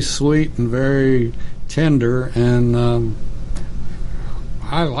very sweet and very tender, and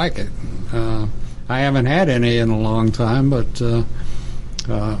I like it. I haven't had any in a long time, but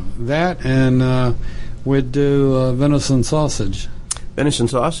that and we'd do venison sausage. Venison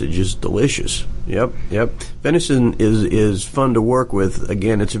sausage is delicious. Yep. Venison is fun to work with.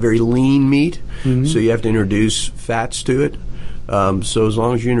 Again, it's a very lean meat, so you have to introduce fats to it. So as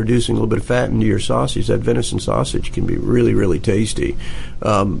long as you're introducing a little bit of fat into your sausage, that venison sausage can be really, really tasty.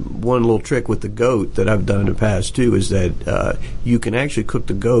 One little trick with the goat that I've done in the past, too, is that you can actually cook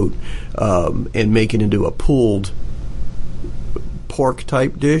the goat and make it into a pulled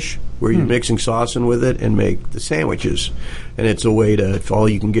pork-type dish where you're mixing sauce in with it and make the sandwiches. And it's a way to, if all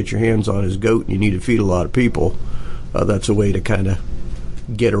you can get your hands on is goat and you need to feed a lot of people, that's a way to kind of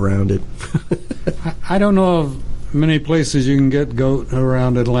get around it. I don't know of many places you can get goat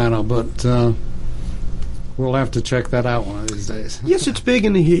around Atlanta, but we'll have to check that out one of these days. Yes, it's big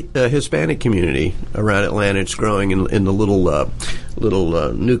in the Hispanic community around Atlanta. It's growing in the little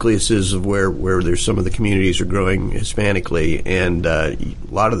nucleuses of where there's some of the communities are growing Hispanically, and a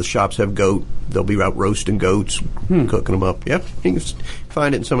lot of the shops have goat. They'll be out roasting goats, cooking them up. Yep, you can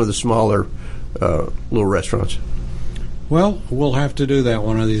find it in some of the smaller little restaurants. Well, we'll have to do that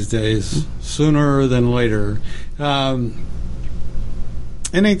one of these days, sooner than later.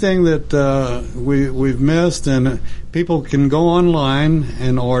 Anything that we've missed, and people can go online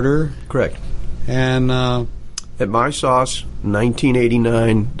and order. Correct. And at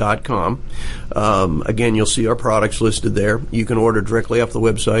mysauce1989.com. Again, you'll see our products listed there. You can order directly off the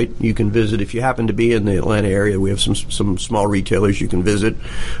website. You can visit, if you happen to be in the Atlanta area, we have some small retailers you can visit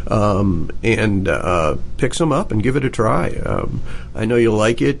and pick some up and give it a try. I know you'll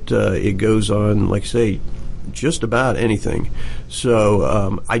like it. It goes on, like I say, just about anything.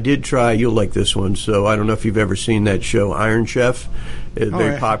 So I did try, you'll like this one. So I don't know if you've ever seen that show Iron Chef. It's a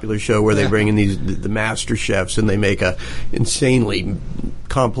very popular show where they bring in the master chefs and they make a insanely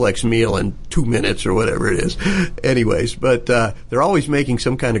complex meal in 2 minutes or whatever it is. Anyways, but they're always making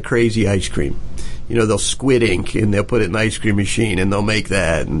some kind of crazy ice cream. They'll squid ink and they'll put it in an ice cream machine and they'll make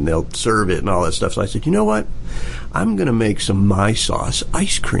that and they'll serve it and all that stuff. So I said, you know what? I'm going to make some My Sauce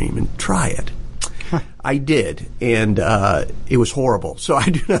ice cream and try it. I did, and it was horrible. So I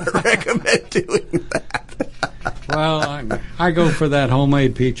do not recommend doing that. Well, I go for that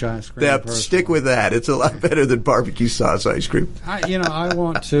homemade peach ice cream. Stick with that. It's a lot better than barbecue sauce ice cream. I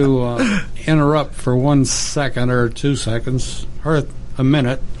want to interrupt for 1 second or 2 seconds or a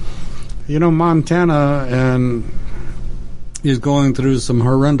minute. Montana is going through some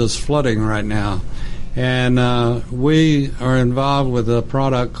horrendous flooding right now, and we are involved with a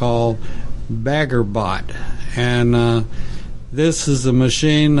product called BaggerBot, and this is a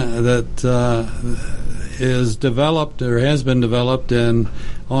machine that is developed or has been developed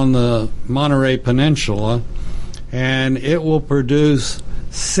on the Monterey Peninsula, and it will produce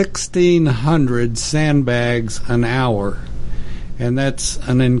 1,600 sandbags an hour, and that's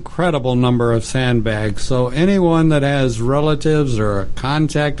an incredible number of sandbags. So anyone that has relatives or a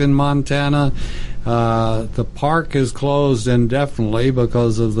contact in Montana, the park is closed indefinitely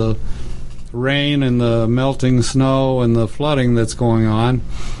because of the rain and the melting snow and the flooding that's going on.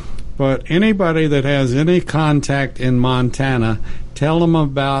 But anybody that has any contact in Montana, tell them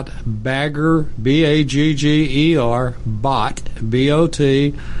about Bagger, BAGGER,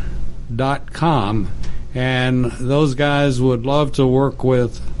 BOT.com. And those guys would love to work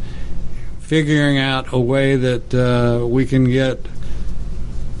with figuring out a way that we can get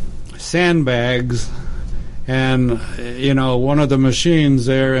sandbags. And, one of the machines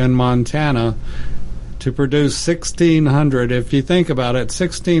there in Montana to produce 1,600, if you think about it,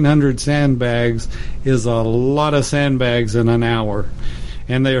 1,600 sandbags is a lot of sandbags in an hour.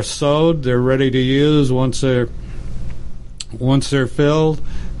 And they're sewed, they're ready to use. Once they're filled,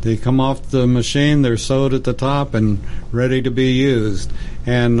 they come off the machine, they're sewed at the top and ready to be used.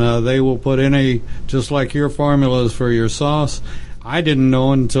 And they will put just like your formulas for your sauce. I didn't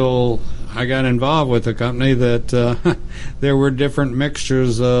know until I got involved with the company that there were different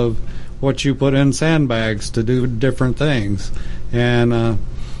mixtures of what you put in sandbags to do different things. And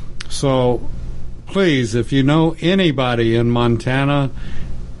so please, if you know anybody in Montana,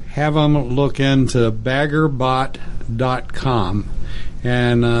 have them look into BaggerBot.com.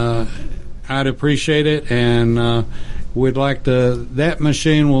 And I'd appreciate it, and we'd like to. That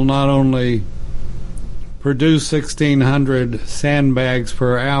machine will not only produce 1,600 sandbags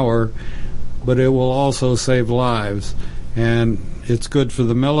per hour, but it will also save lives. And it's good for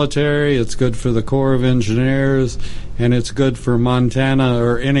the military, it's good for the Corps of Engineers, and it's good for Montana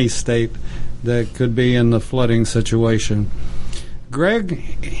or any state that could be in the flooding situation. Greg,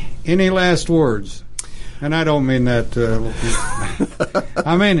 any last words? And I don't mean that.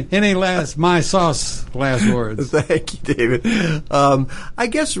 I mean any my sauce last words. Thank you, David. I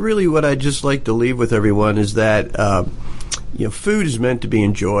guess really what I'd just like to leave with everyone is that food is meant to be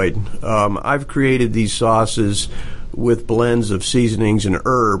enjoyed. I've created these sauces with blends of seasonings and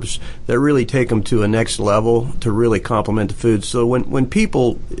herbs that really take them to a next level to really complement the food. So when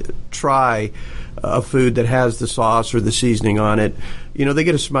people try a food that has the sauce or the seasoning on it, they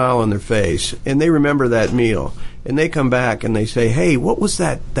get a smile on their face, and they remember that meal. And they come back and they say, hey, what was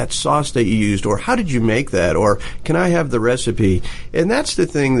that sauce that you used? Or how did you make that? Or can I have the recipe? And that's the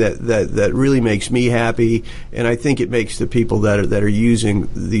thing that really makes me happy. And I think it makes the people that are using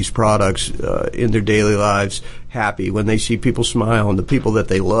these products in their daily lives happy when they see people smile and the people that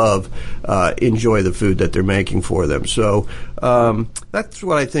they love enjoy the food that they're making for them. So that's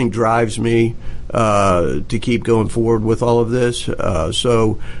what I think drives me to keep going forward with all of this.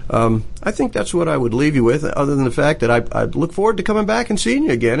 So I think that's what I would leave you with, other than the fact that I look forward to coming back and seeing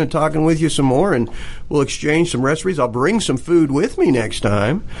you again and talking with you some more, and we'll exchange some recipes. I'll bring some food with me next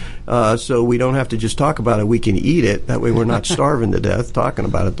time, so we don't have to just talk about it. We can eat it. That way we're not starving to death talking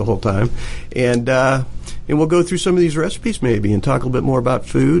about it the whole time. And we'll go through some of these recipes maybe and talk a little bit more about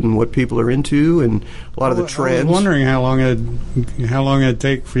food and what people are into and a lot of the trends. I was wondering how long it'd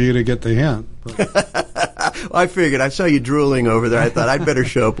take for you to get the hint. I figured. I saw you drooling over there. I thought I'd better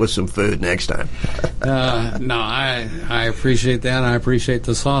show up with some food next time. No, I appreciate that, and I appreciate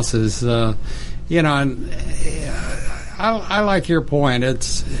the sauces. And I like your point.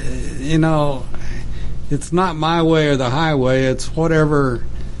 It's it's not my way or the highway. It's whatever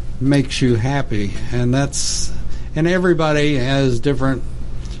makes you happy, and everybody has different.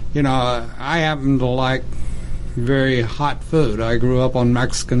 I happen to like very hot food. I grew up on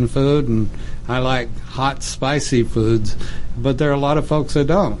Mexican food, and I like hot, spicy foods. But there are a lot of folks that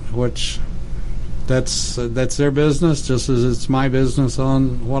don't, which that's their business, just as it's my business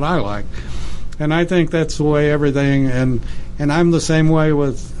on what I like. And I think that's the way everything. And I'm the same way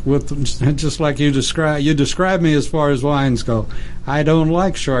with just like you describe. You describe me as far as wines go. I don't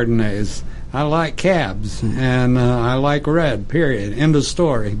like Chardonnays. I like cabs, and I like red. Period. End of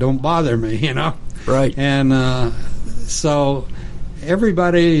story. Don't bother me. Right. And so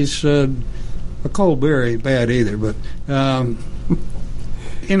everybody should. A cold beer ain't bad either, but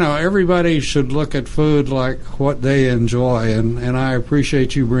everybody should look at food like what they enjoy, and I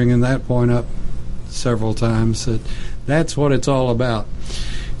appreciate you bringing that point up several times. That's what it's all about.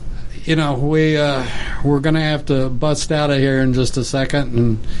 We're going to have to bust out of here in just a second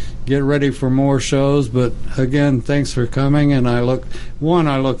and get ready for more shows. But again, thanks for coming, and I look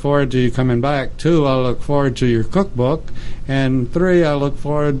forward to you coming back. 2, I look forward to your cookbook, and 3, I look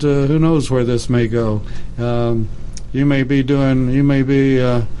forward to who knows where this may go. You may be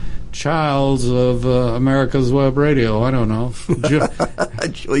Childs of America's Web Radio. I don't know.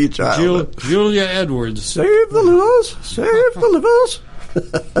 Julia Child. Julia Edwards. Save the livers. Save the livers.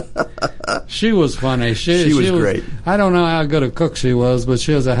 She was funny. She was great. I don't know how good a cook she was, but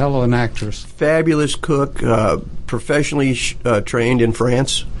she was a hell of an actress. Fabulous cook, professionally trained in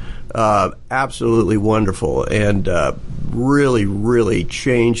France. Absolutely wonderful, and really, really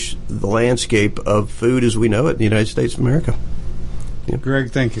changed the landscape of food as we know it in the United States of America. Yeah.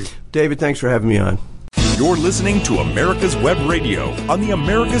 Greg, thank you. David, thanks for having me on. You're listening to America's Web Radio on the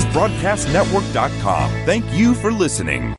AmericasBroadcastNetwork.com. Thank you for listening.